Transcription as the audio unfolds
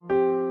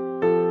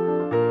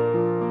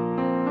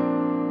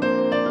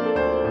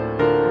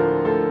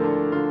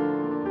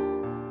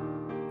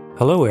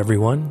Hello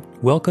everyone,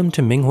 welcome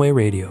to Minghui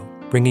Radio,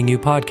 bringing you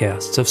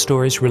podcasts of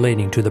stories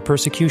relating to the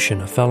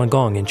persecution of Falun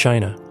Gong in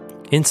China,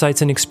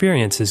 insights and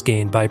experiences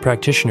gained by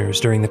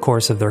practitioners during the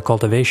course of their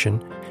cultivation,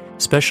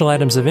 special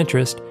items of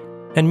interest,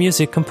 and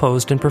music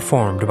composed and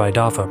performed by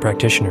DAFA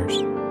practitioners.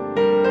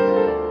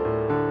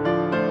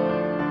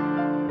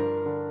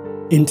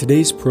 In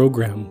today's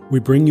program,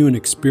 we bring you an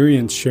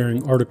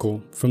experience-sharing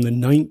article from the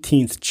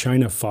 19th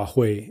China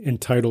Fahui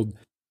entitled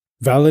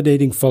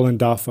Validating Falun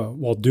Dafa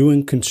While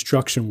Doing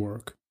Construction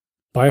Work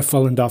by a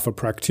Falun Dafa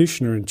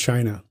practitioner in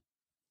China.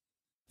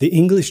 The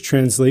English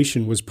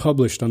translation was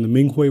published on the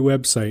Minghui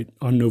website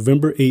on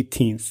November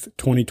 18th,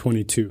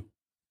 2022.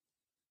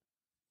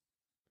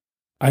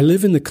 I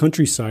live in the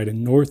countryside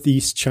in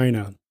northeast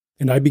China,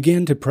 and I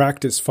began to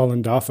practice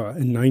Falun Dafa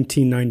in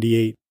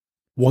 1998,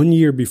 1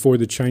 year before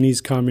the Chinese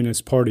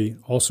Communist Party,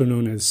 also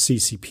known as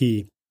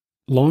CCP,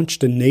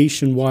 launched a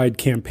nationwide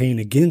campaign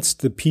against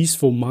the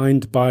peaceful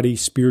mind-body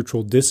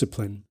spiritual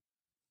discipline.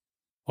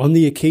 On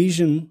the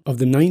occasion of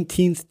the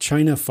 19th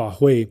China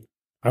Fahui,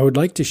 I would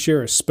like to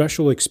share a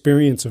special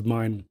experience of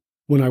mine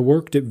when I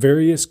worked at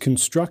various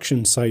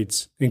construction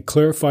sites and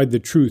clarified the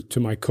truth to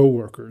my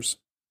co-workers.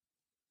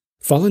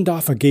 Falun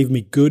Dafa gave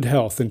me good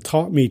health and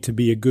taught me to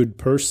be a good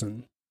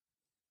person.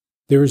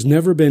 There has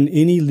never been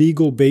any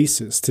legal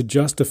basis to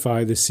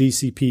justify the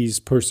CCP's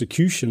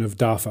persecution of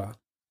Dafa.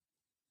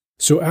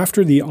 So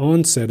after the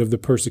onset of the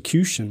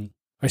persecution,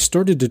 I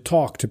started to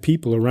talk to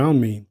people around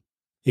me,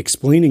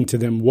 explaining to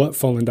them what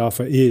Falun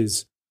Dafa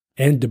is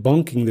and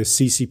debunking the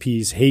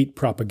CCP's hate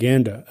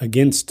propaganda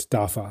against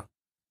Dafa.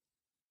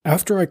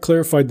 After I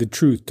clarified the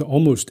truth to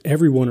almost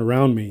everyone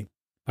around me,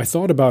 I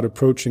thought about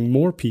approaching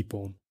more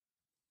people.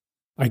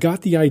 I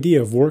got the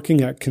idea of working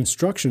at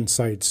construction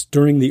sites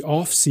during the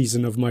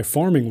off-season of my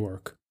farming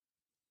work.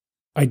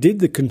 I did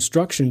the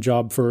construction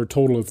job for a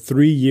total of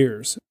 3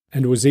 years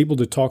and was able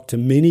to talk to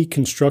many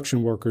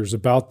construction workers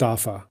about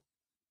Dafa.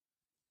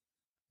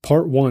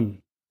 Part 1.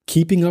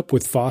 Keeping up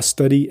with Fa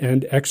study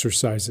and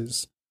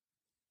exercises.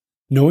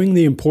 Knowing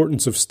the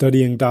importance of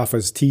studying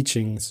Dafa's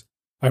teachings,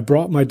 I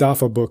brought my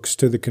Dafa books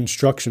to the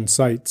construction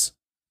sites.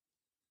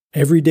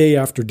 Every day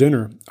after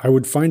dinner, I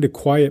would find a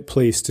quiet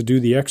place to do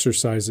the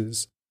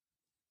exercises.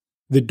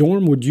 The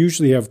dorm would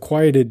usually have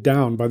quieted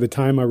down by the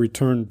time I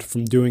returned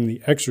from doing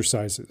the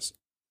exercises,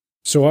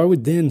 so I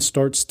would then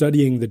start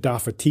studying the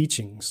Dafa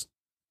teachings.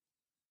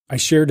 I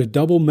shared a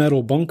double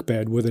metal bunk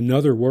bed with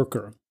another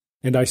worker,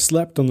 and I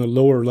slept on the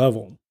lower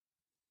level.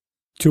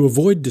 To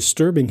avoid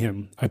disturbing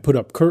him, I put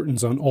up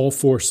curtains on all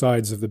 4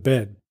 sides of the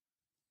bed.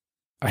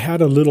 I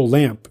had a little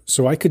lamp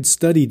so I could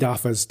study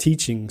Dafa's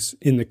teachings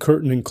in the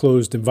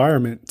curtain-enclosed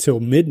environment till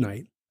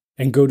midnight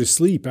and go to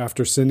sleep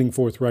after sending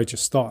forth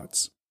righteous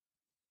thoughts.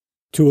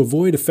 To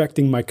avoid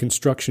affecting my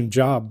construction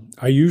job,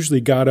 I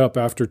usually got up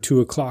after 2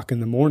 o'clock in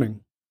the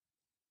morning.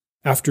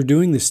 After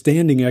doing the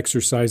standing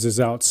exercises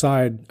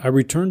outside, I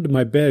returned to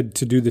my bed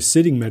to do the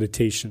sitting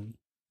meditation.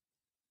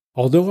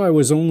 Although I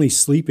was only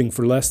sleeping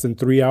for less than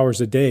 3 hours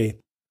a day,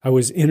 I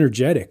was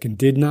energetic and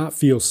did not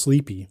feel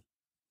sleepy.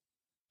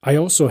 I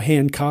also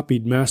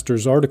hand-copied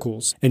Master's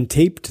articles and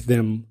taped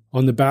them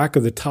on the back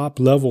of the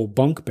top-level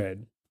bunk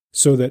bed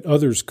so that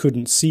others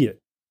couldn't see it.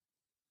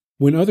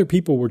 When other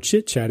people were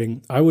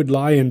chit-chatting, I would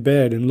lie in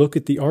bed and look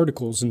at the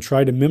articles and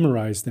try to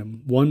memorize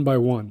them one by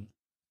one.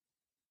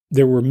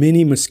 There were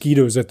many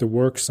mosquitoes at the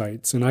work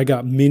sites, and I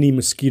got many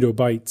mosquito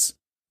bites.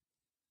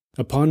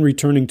 Upon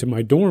returning to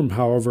my dorm,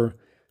 however,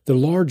 the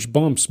large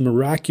bumps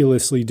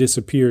miraculously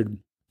disappeared,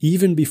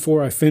 even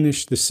before I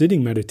finished the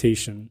sitting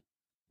meditation.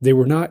 They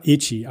were not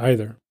itchy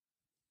either.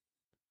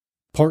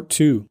 Part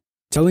 2.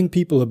 Telling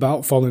people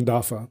about Falun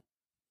Dafa.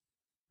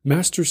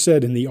 Master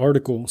said in the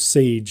article,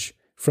 Sage,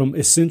 from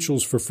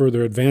Essentials for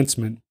Further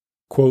Advancement,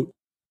 quote,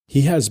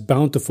 "He has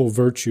bountiful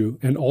virtue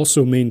and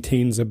also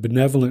maintains a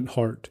benevolent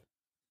heart.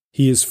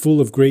 He is full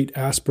of great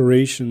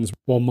aspirations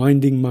while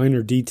minding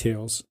minor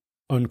details."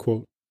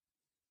 Unquote.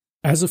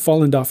 As a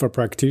Falun Dafa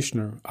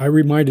practitioner, I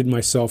reminded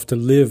myself to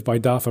live by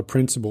Dafa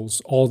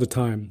principles all the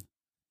time.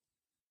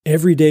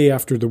 Every day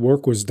after the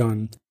work was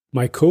done,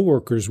 my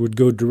co-workers would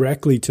go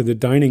directly to the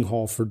dining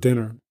hall for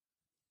dinner.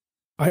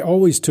 I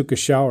always took a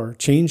shower,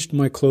 changed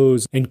my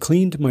clothes, and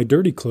cleaned my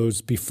dirty clothes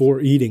before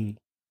eating.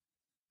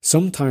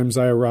 Sometimes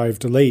I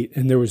arrived late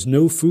and there was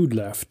no food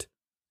left.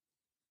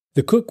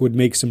 The cook would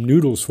make some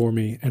noodles for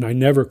me, and I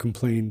never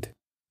complained.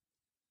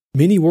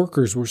 Many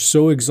workers were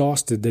so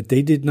exhausted that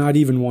they did not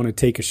even want to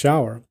take a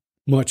shower,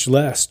 much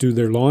less do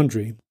their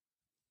laundry.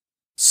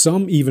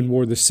 Some even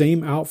wore the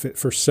same outfit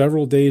for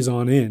several days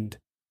on end.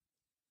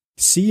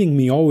 Seeing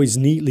me always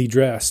neatly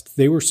dressed,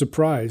 they were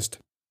surprised.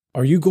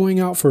 "Are you going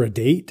out for a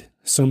date?"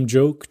 some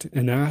joked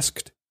and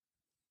asked.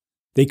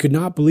 They could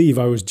not believe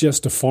I was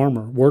just a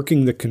farmer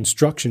working the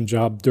construction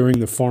job during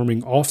the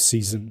farming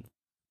off-season.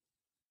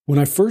 When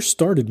I first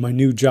started my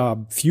new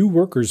job, few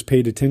workers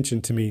paid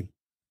attention to me,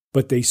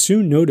 but they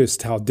soon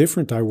noticed how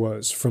different I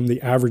was from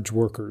the average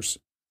workers.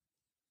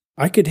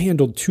 I could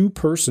handle 2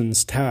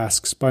 persons'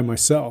 tasks by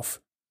myself.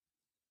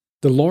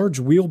 The large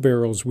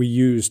wheelbarrows we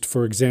used,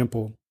 for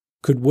example,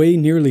 could weigh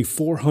nearly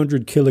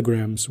 400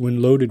 kilograms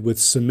when loaded with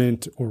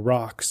cement or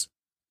rocks.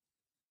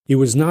 It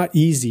was not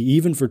easy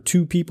even for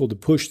two people to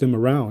push them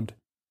around,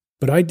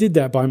 but I did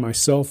that by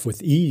myself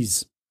with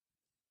ease.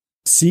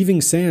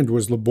 Sieving sand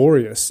was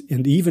laborious,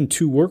 and even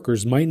two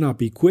workers might not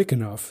be quick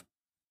enough.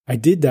 I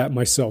did that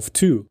myself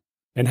too,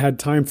 and had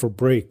time for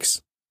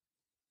breaks.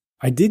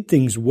 I did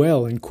things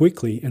well and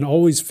quickly, and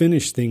always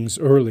finished things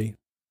early.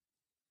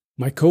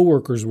 My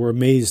coworkers were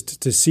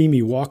amazed to see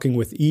me walking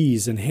with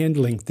ease and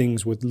handling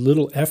things with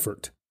little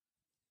effort.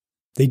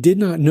 They did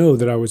not know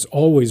that I was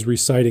always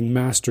reciting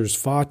Master's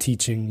Fa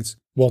teachings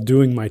while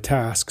doing my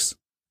tasks.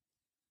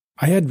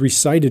 I had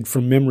recited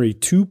from memory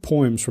 2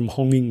 poems from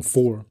Honging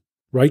 4,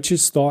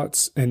 Righteous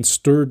Thoughts and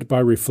Stirred by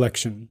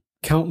Reflection,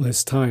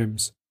 countless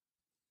times.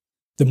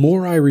 The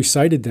more I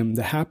recited them,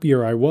 the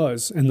happier I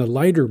was, and the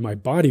lighter my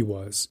body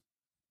was.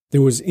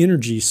 There was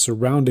energy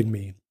surrounding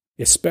me.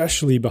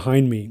 Especially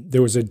behind me,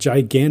 there was a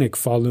gigantic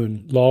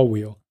Falun law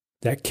wheel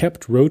that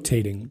kept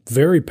rotating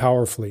very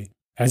powerfully,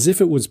 as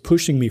if it was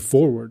pushing me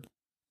forward.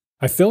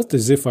 I felt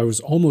as if I was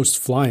almost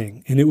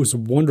flying, and it was a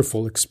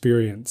wonderful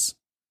experience.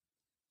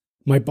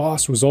 My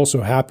boss was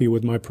also happy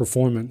with my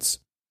performance.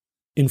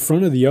 In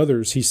front of the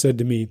others, he said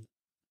to me,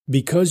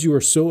 "Because you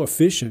are so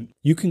efficient,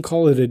 you can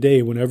call it a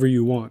day whenever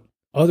you want.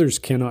 Others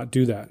cannot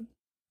do that."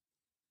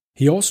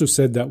 He also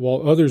said that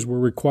while others were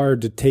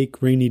required to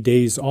take rainy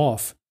days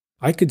off,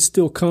 I could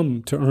still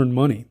come to earn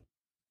money.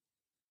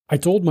 I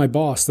told my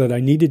boss that I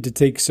needed to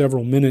take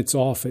several minutes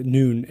off at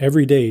noon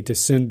every day to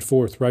send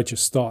forth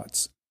righteous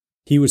thoughts.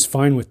 He was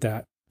fine with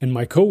that, and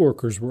my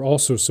coworkers were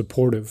also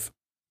supportive.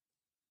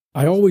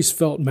 I always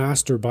felt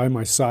Master by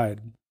my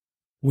side.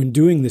 When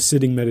doing the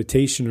sitting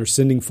meditation or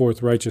sending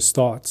forth righteous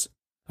thoughts,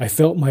 I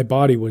felt my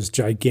body was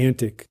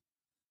gigantic,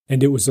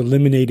 and it was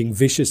eliminating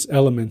vicious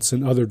elements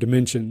in other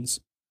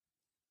dimensions.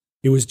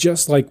 It was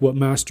just like what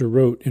Master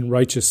wrote in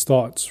Righteous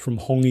Thoughts from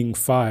Honging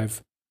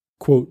 5,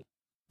 quote,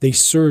 "They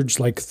surge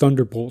like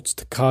thunderbolts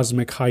to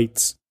cosmic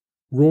heights,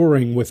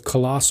 roaring with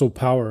colossal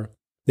power,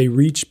 they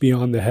reach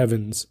beyond the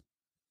heavens.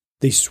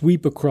 They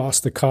sweep across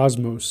the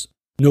cosmos,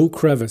 no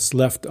crevice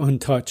left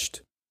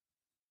untouched,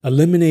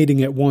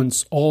 eliminating at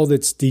once all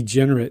that's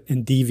degenerate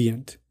and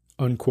deviant,"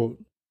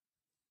 unquote.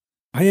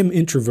 I am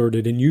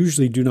introverted and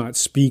usually do not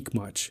speak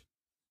much.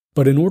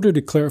 But in order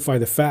to clarify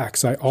the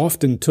facts, I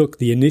often took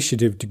the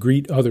initiative to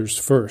greet others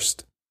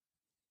first.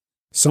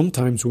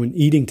 Sometimes when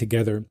eating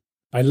together,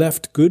 I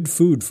left good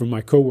food for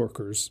my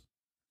coworkers.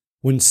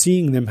 When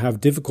seeing them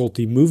have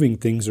difficulty moving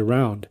things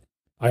around,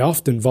 I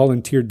often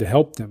volunteered to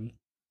help them.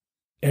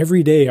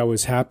 Every day I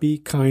was happy,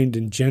 kind,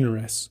 and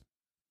generous.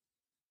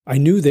 I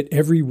knew that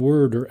every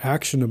word or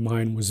action of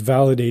mine was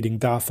validating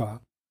Dafa.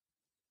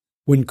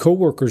 When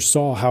coworkers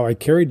saw how I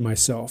carried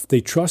myself,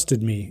 they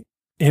trusted me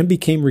and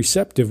became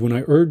receptive when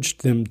I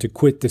urged them to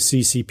quit the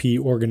CCP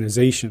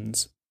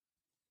organizations.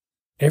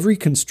 Every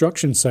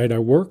construction site I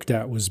worked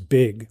at was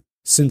big.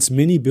 Since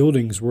many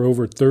buildings were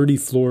over 30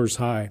 floors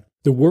high,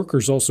 the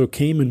workers also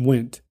came and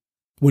went.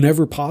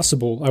 Whenever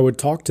possible, I would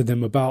talk to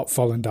them about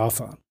Falun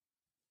Dafa.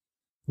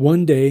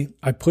 One day,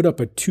 I put up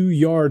a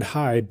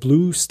 2-yard-high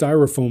blue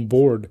styrofoam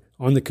board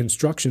on the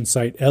construction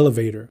site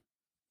elevator.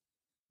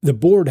 The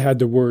board had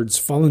the words,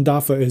 "Falun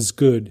Dafa is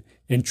good,"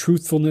 and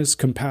 "Truthfulness,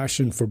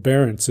 compassion,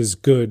 forbearance is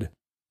good."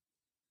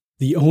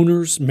 The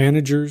owners,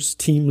 managers,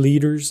 team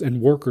leaders,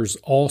 and workers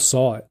all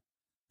saw it.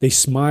 They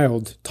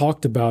smiled,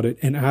 talked about it,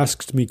 and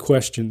asked me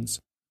questions.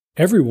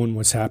 Everyone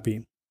was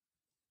happy.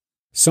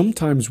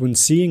 Sometimes when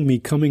seeing me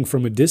coming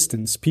from a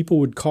distance, people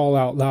would call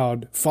out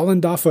loud,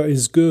 "Falun Dafa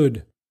is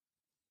good."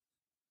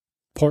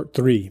 Part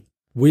 3.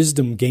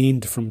 Wisdom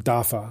gained from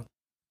Dafa.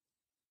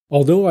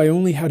 Although I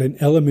only had an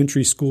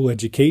elementary school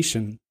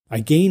education, I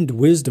gained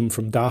wisdom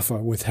from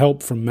Dafa with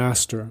help from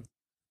Master.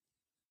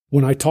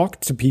 When I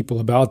talked to people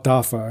about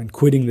Dafa and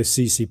quitting the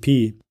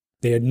CCP,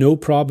 they had no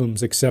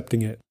problems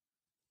accepting it.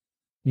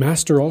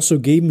 Master also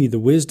gave me the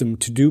wisdom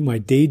to do my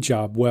day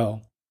job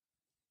well.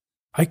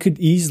 I could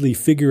easily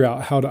figure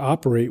out how to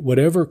operate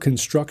whatever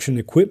construction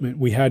equipment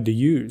we had to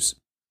use.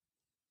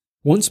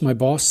 Once my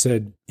boss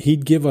said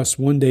he'd give us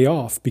one day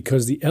off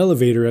because the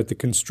elevator at the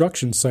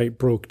construction site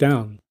broke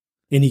down,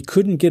 and he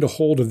couldn't get a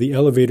hold of the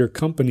elevator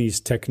company's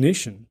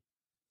technician.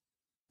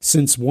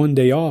 Since one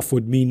day off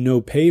would mean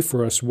no pay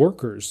for us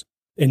workers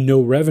and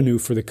no revenue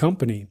for the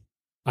company,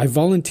 I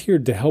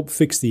volunteered to help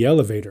fix the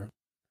elevator.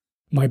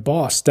 My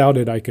boss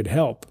doubted I could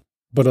help,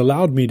 but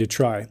allowed me to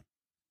try.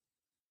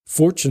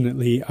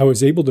 Fortunately, I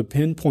was able to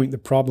pinpoint the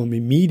problem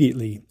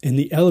immediately, and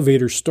the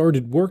elevator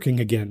started working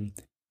again.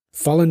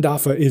 "Falun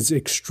Dafa is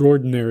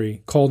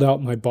extraordinary," called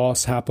out my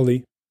boss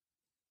happily.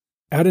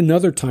 At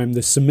another time,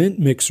 the cement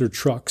mixer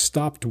truck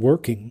stopped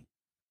working.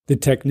 The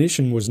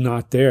technician was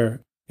not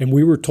there, and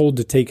we were told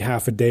to take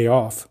half a day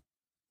off.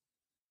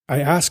 I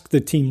asked the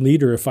team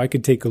leader if I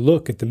could take a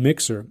look at the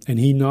mixer, and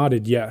he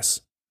nodded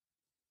yes.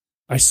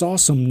 I saw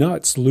some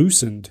nuts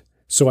loosened,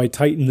 so I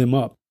tightened them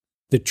up.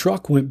 The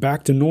truck went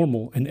back to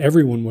normal, and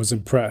everyone was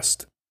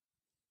impressed.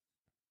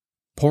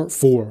 Part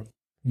 4.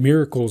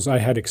 Miracles I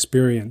had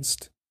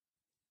experienced.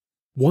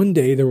 One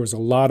day there was a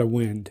lot of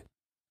wind.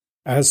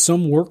 As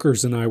some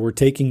workers and I were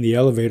taking the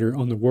elevator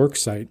on the work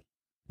site,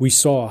 we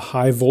saw a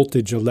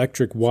high-voltage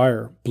electric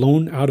wire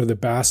blown out of the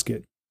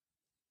basket.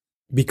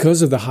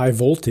 Because of the high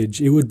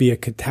voltage, it would be a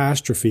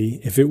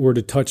catastrophe if it were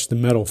to touch the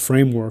metal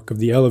framework of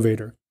the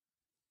elevator.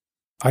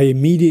 I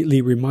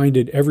immediately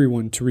reminded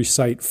everyone to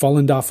recite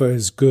Falun Dafa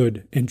is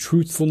good and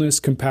truthfulness,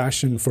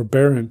 compassion,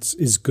 forbearance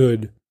is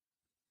good.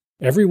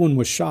 Everyone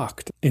was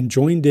shocked and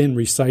joined in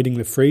reciting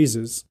the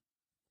phrases.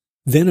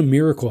 Then a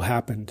miracle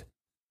happened.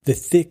 The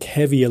thick,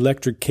 heavy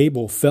electric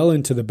cable fell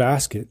into the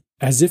basket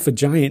as if a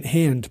giant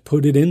hand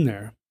put it in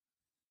there.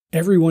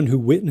 Everyone who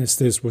witnessed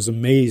this was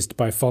amazed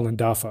by Falun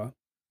Dafa.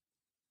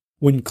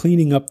 When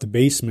cleaning up the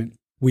basement,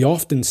 we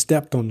often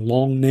stepped on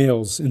long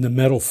nails in the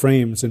metal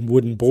frames and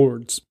wooden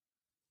boards.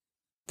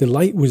 The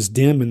light was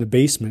dim in the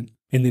basement,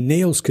 and the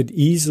nails could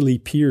easily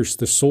pierce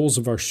the soles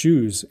of our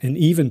shoes and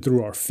even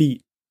through our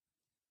feet.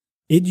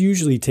 It'd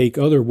usually take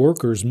other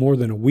workers more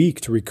than a week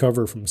to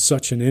recover from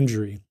such an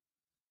injury,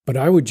 but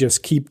I would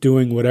just keep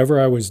doing whatever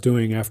I was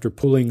doing after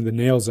pulling the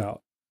nails out.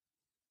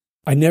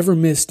 I never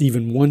missed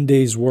even one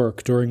day's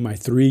work during my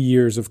 3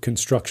 years of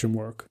construction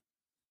work.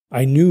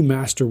 I knew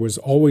Master was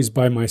always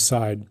by my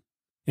side,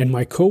 and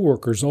my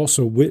co-workers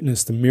also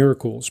witnessed the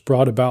miracles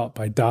brought about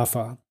by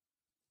Dafa.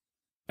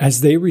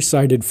 As they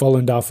recited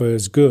Falun Dafa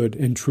is good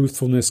and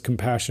truthfulness,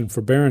 compassion,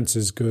 forbearance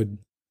is good,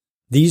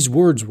 these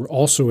words were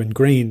also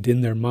ingrained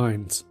in their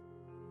minds.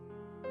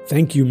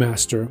 Thank you,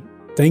 Master.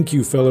 Thank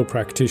you, fellow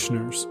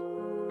practitioners.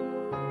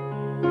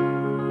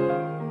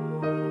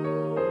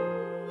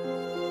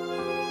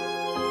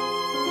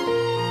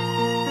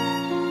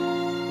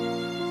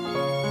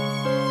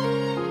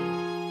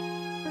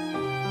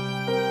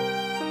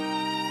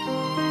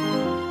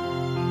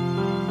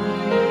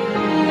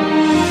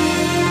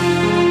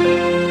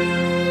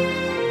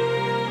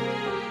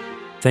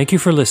 Thank you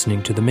for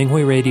listening to the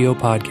Minghui Radio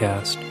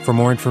podcast. For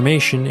more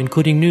information,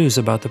 including news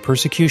about the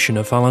persecution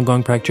of Falun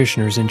Gong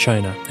practitioners in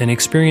China and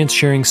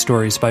experience-sharing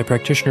stories by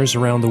practitioners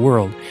around the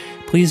world,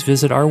 please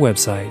visit our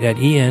website at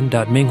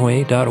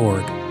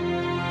en.minghui.org.